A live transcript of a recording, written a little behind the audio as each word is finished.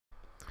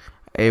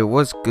Hey,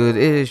 what's good?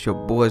 It is your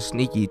boy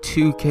Sneaky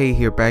 2K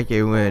here, back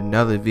here with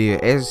another video.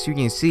 As you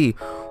can see,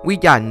 we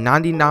got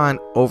 99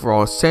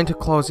 overall Santa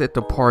Claus at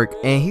the park,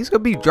 and he's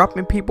gonna be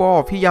dropping people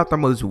off. He got the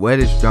most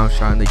wettest jump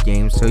shot in the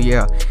game. So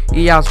yeah, if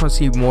you guys want to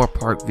see more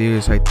park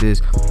videos like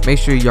this, make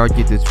sure y'all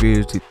get this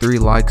video to 3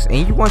 likes.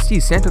 And you want to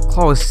see Santa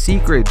Claus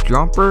secret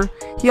jumper,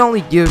 he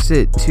only gives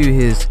it to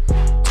his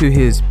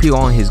people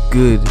on his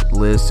good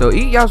list. So if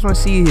you guys want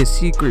to see his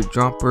secret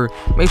jumper,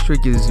 make sure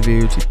you give this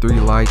video to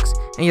 3 likes.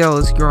 And yeah,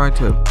 let's get right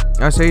to it.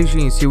 So as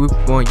you can see, we're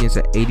going against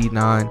an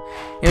 89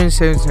 and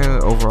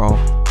 77 overall.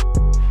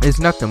 It's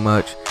nothing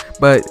much,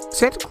 but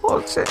Santa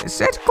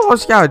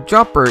Claus got a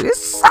jumper.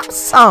 It's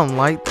something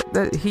like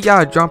that. He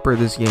got a jumper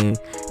this game.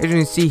 As you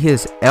can see,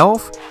 his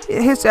elf,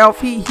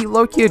 he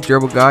low-key a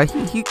dribble guy.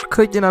 He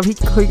cooking up.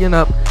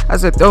 I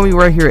said, throw me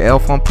right here,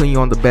 elf. I'm putting you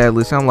on the bad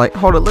list. I'm like,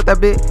 hold it, let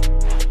that bit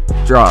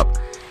drop.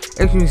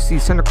 As you can see,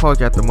 Santa Claus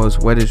got the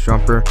most wettest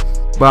jumper,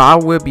 but I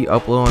will be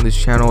uploading on this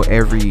channel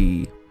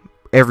every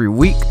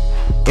week.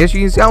 As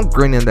you can see, I'm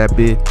grinning that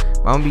bit.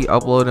 I'm gonna be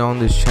uploading on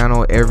this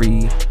channel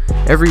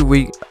every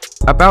week,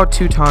 about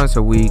 2 times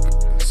a week.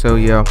 So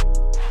yeah,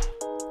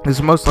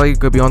 it's most likely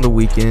gonna be on the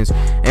weekends.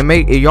 And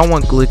if y'all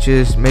want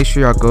glitches, make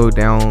sure y'all go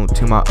down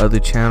to my other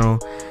channel.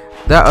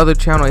 That other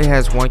channel, it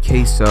has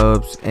 1K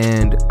subs,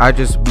 and I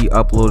just be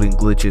uploading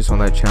glitches on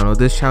that channel.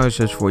 This channel is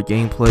just for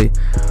gameplay.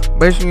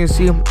 But as you can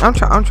see, I'm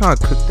trying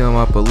to cook them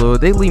up a little.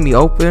 They leave me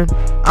open.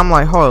 I'm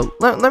like, hold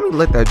on, let me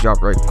let that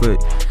drop right quick.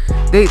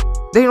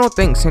 They don't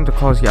think Santa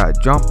Claus got a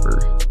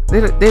jumper.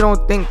 They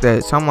don't think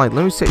that. So I'm like,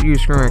 let me set you a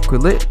screen right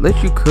quick.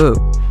 Let you cook.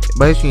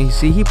 But as you can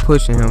see, he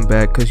pushing him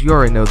back because you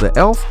already know the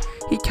elf.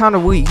 He kind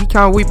of weak.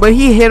 But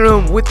he hit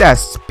him with that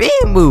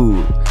spin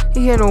move.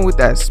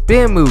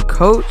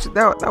 Coach.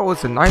 That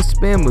was a nice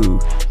spin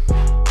move.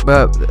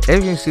 But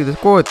as you can see, the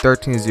score is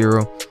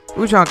 13-0.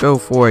 We're trying to go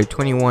for a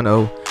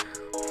 21-0.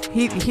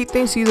 He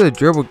thinks he's a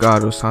dribble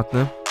god or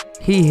something.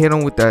 He hit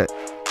him with that,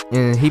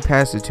 and he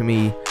passed it to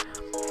me.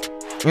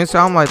 And so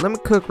I'm like, let me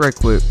cook right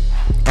quick.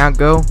 And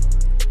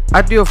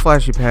I do a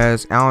flashy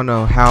pass. I don't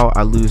know how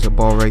I lose the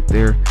ball right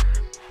there.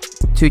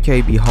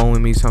 2K be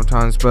holding me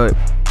sometimes, but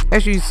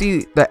as you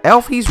see, the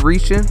elf, he's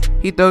reaching.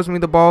 He throws me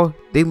the ball.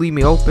 They leave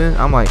me open.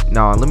 I'm like,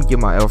 nah, let me get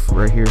my elf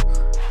right here.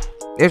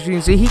 As you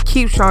can see, he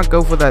keeps trying to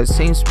go for that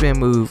same spin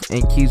move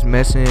and keeps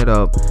messing it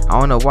up. I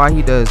don't know why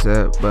he does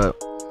that, but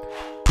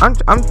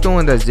I'm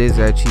doing that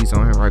zigzag cheese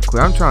on him right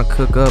quick. I'm trying to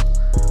cook up.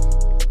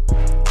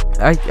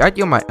 I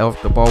give my elf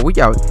the ball. We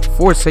got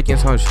 4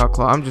 seconds on the shot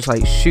clock. I'm just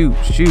like, shoot.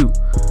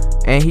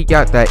 And he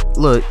got that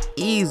look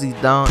easy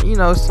down, you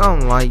know,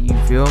 something like, you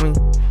feel me?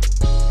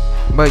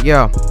 But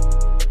yeah,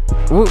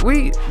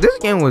 this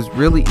game was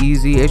really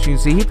easy. As you can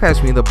see, he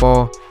passed me the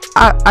ball.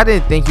 I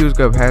didn't think he was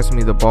gonna pass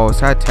me the ball,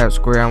 so I tapped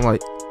square. I'm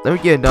like, let me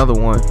get another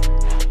one.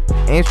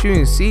 And as you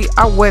can see,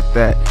 I wet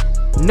that.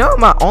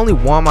 Only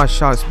one of my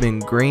shots been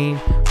green,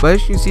 but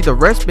as you can see, the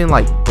rest been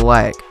like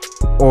black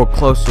or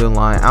close to the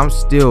line. I'm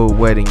still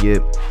wetting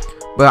it,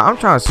 but I'm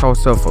trying to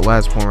sauce up for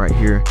last point right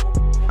here.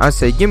 I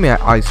say, give me an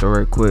ISO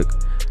right quick.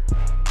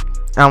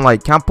 I'm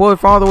like, can I pull it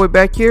from all the way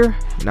back here?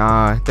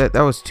 Nah, that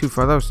was too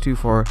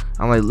far.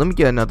 I'm like, let me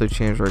get another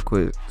chance right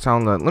quick. So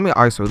I'm like, let me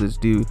ISO this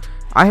dude.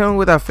 I hit him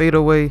with that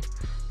fadeaway.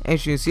 And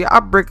as you can see, I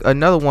break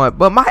another one,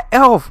 but my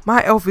elf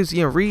is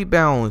getting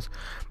rebounds.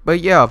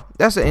 But yeah,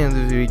 that's the end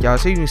of the video,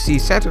 guys. So you can see,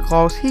 Santa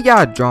Claus, he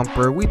got a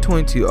jumper. We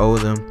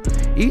 22-0 them.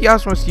 If you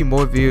guys want to see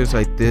more videos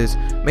like this,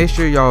 make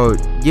sure y'all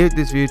give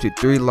this video to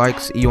 3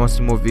 likes if you want to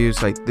see more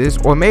videos like this,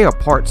 or make a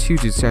part 2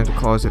 to Santa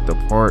Claus at the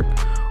park,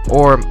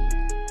 or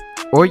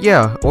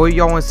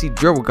y'all want to see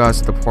dribble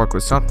guys at the park or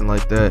something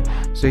like that.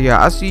 So yeah,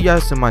 I'll see you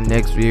guys in my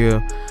next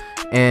video,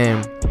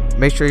 and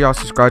make sure y'all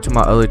subscribe to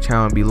my other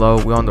channel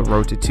below. We're on the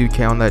road to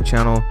 2K on that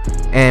channel,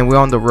 and we're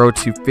on the road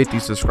to 50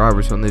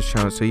 subscribers on this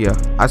channel. So yeah,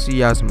 I'll see you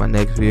guys in my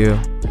next video,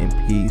 and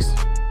peace.